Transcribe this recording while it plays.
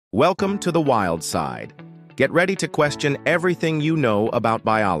Welcome to the wild side. Get ready to question everything you know about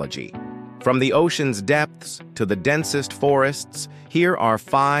biology. From the ocean's depths to the densest forests, here are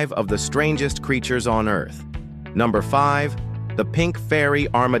 5 of the strangest creatures on Earth. Number 5, the Pink Fairy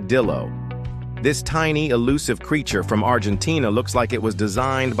Armadillo. This tiny, elusive creature from Argentina looks like it was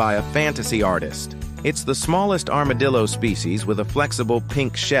designed by a fantasy artist. It's the smallest armadillo species with a flexible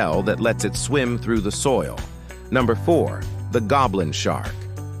pink shell that lets it swim through the soil. Number 4, the Goblin Shark.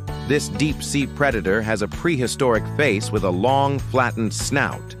 This deep-sea predator has a prehistoric face with a long, flattened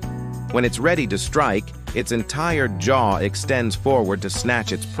snout. When it's ready to strike, its entire jaw extends forward to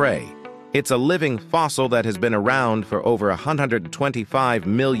snatch its prey. It's a living fossil that has been around for over 125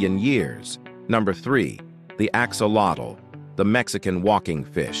 million years. Number 3, the Axolotl, the Mexican walking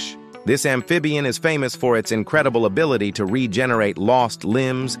fish. This amphibian is famous for its incredible ability to regenerate lost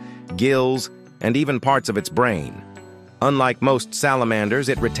limbs, gills, and even parts of its brain. Unlike most salamanders,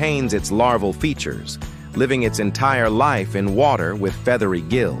 it retains its larval features, living its entire life in water with feathery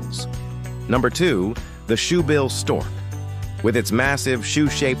gills. Number 2, the Shoebill Stork. With its massive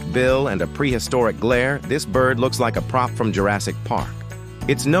shoe-shaped bill and a prehistoric glare, this bird looks like a prop from Jurassic Park.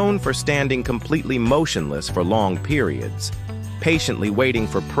 It's known for standing completely motionless for long periods, patiently waiting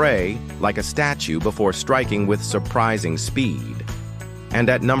for prey like a statue before striking with surprising speed. And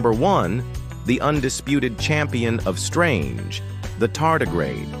at number 1, the undisputed champion of strange, the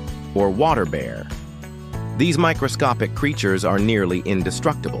tardigrade, or water bear. These microscopic creatures are nearly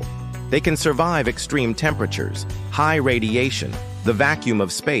indestructible. They can survive extreme temperatures, high radiation, the vacuum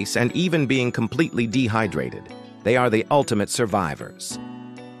of space, and even being completely dehydrated. They are the ultimate survivors.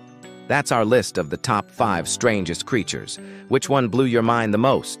 That's our list of the top 5 strangest creatures. Which one blew your mind the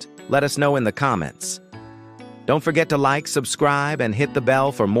most? Let us know in the comments. Don't forget to like, subscribe, and hit the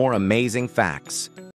bell for more amazing facts.